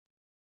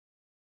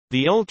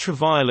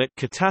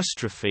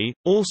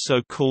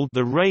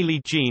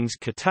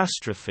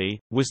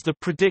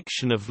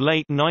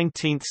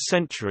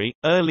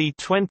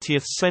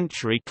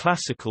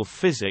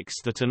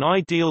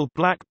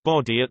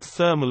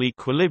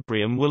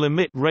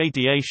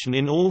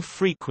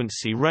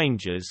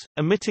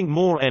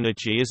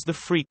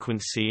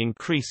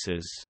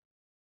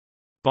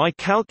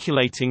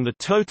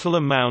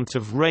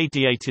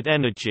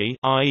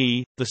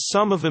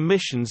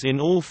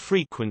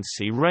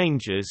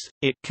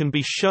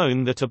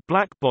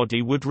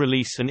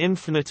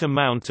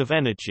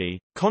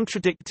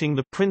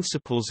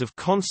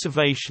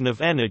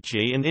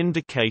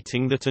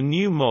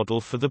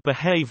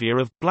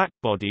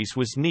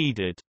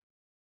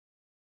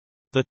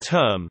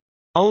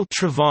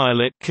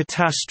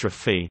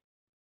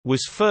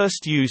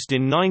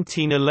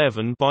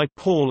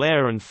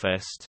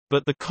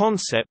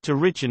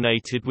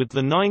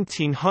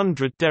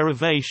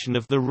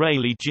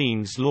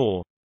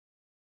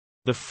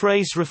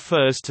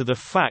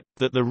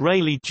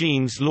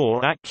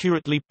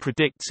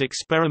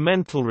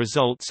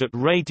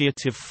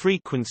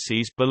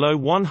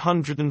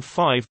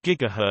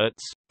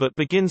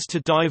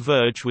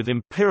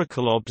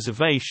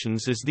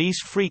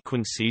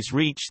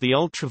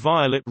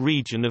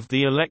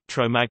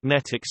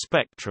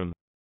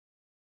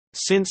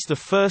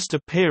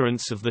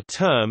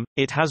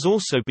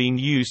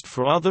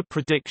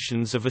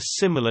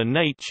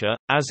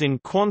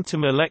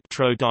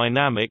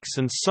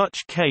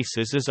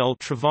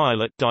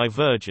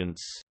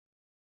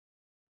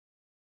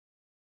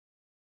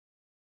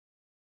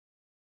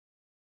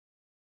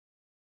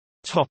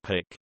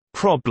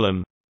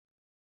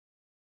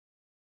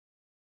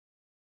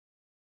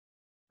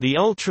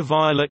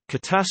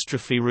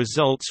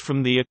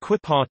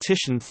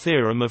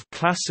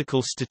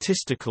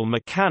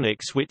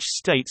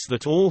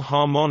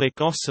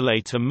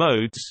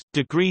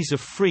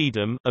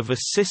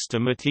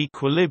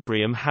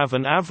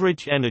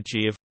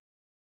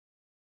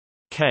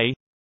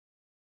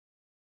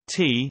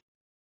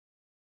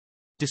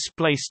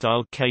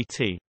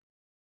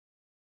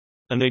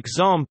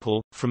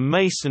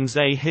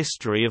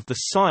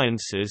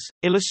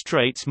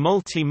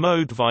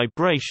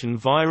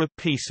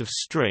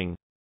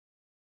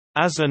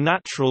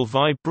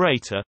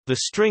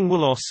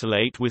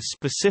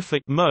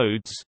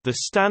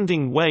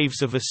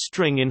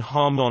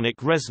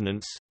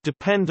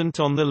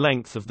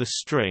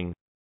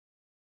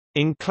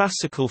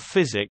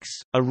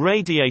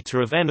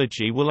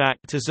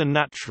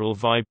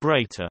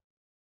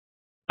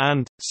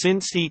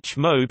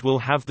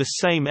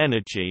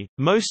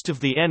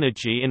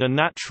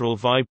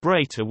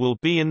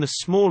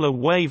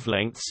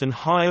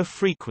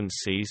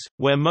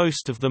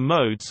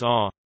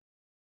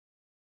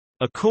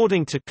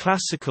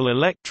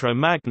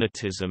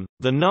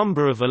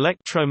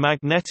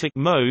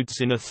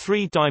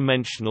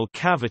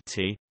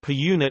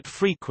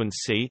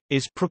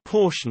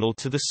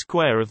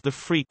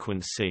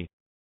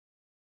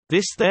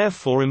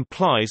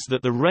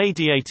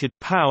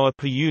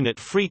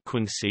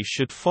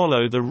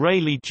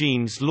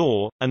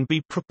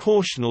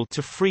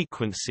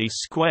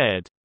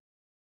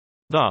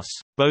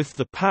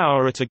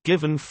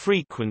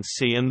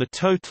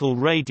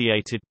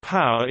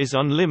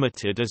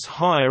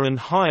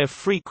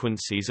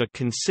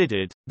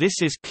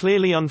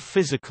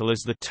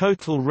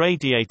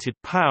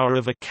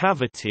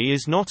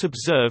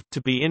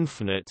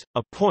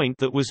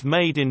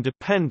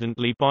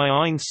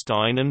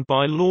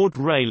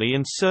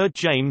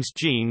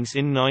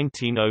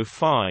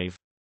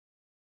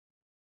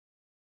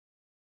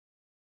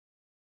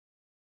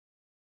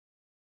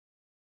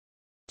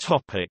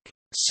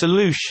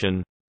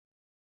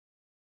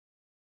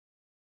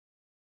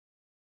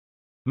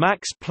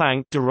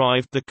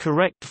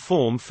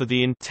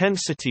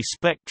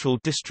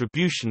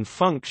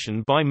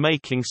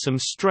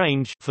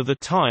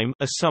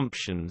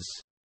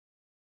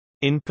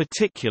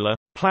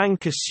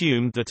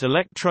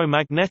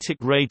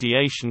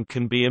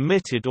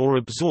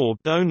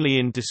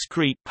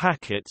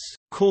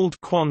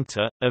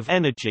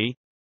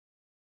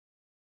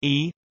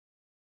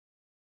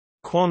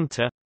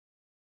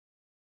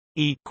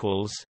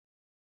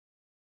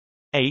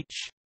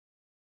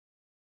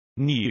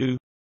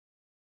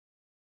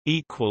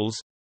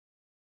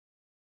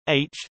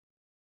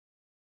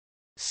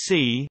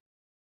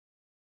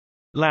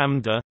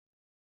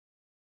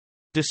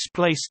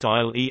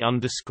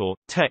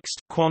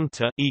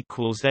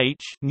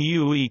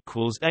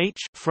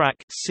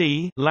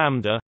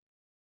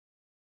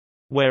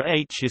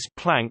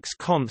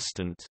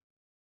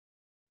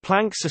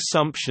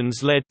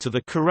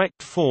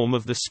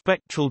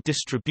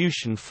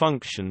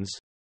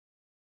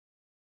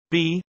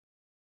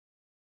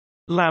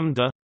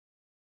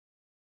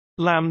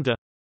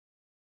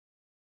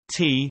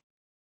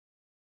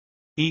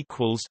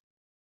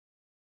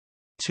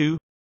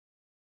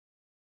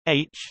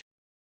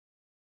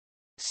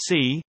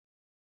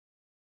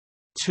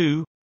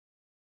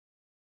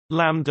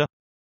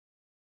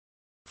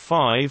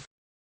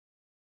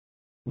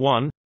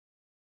1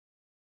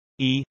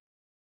 E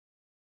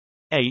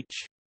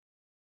H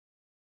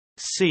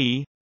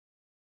C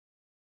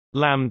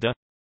lambda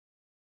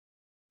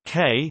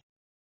K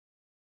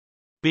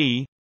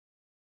B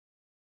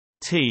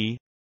T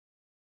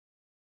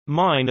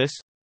minus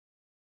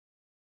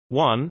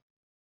 1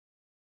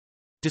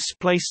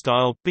 display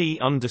style b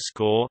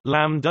underscore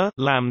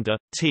lambda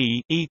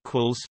t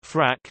equals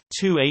frac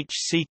 2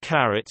 hc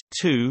caret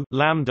 2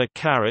 lambda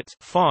caret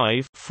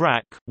 5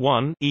 frac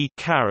 1 e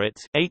caret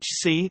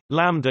hc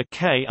lambda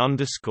k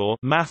underscore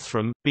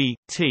mathrm b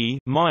t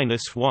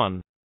minus 1.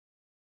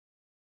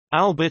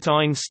 Albert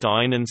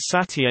Einstein and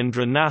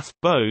Satyendra Nath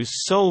Bose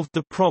solved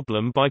the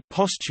problem by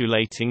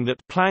postulating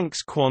that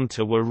Planck's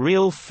quanta were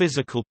real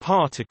physical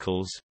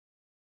particles,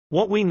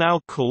 what we now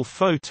call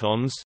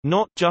photons,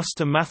 not just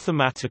a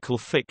mathematical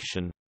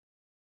fiction.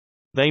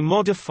 They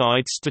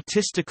modified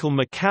statistical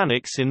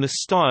mechanics in the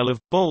style of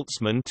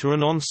Boltzmann to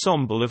an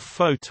ensemble of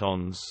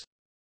photons.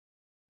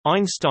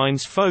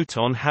 Einstein's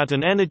photon had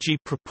an energy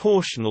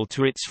proportional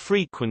to its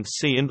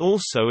frequency and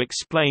also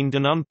explained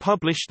an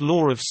unpublished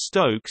law of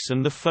Stokes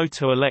and the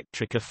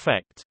photoelectric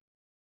effect.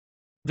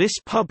 This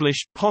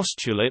published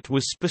postulate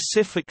was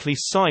specifically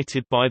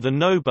cited by the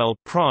Nobel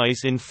Prize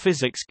in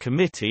Physics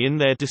Committee in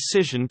their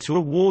decision to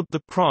award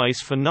the prize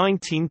for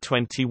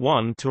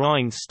 1921 to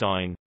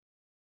Einstein.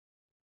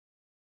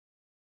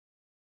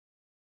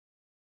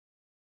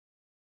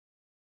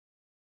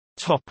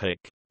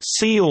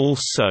 See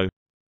also: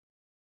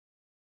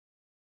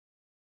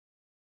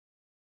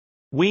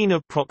 Wien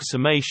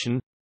approximation,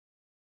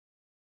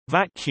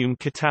 vacuum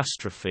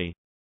catastrophe.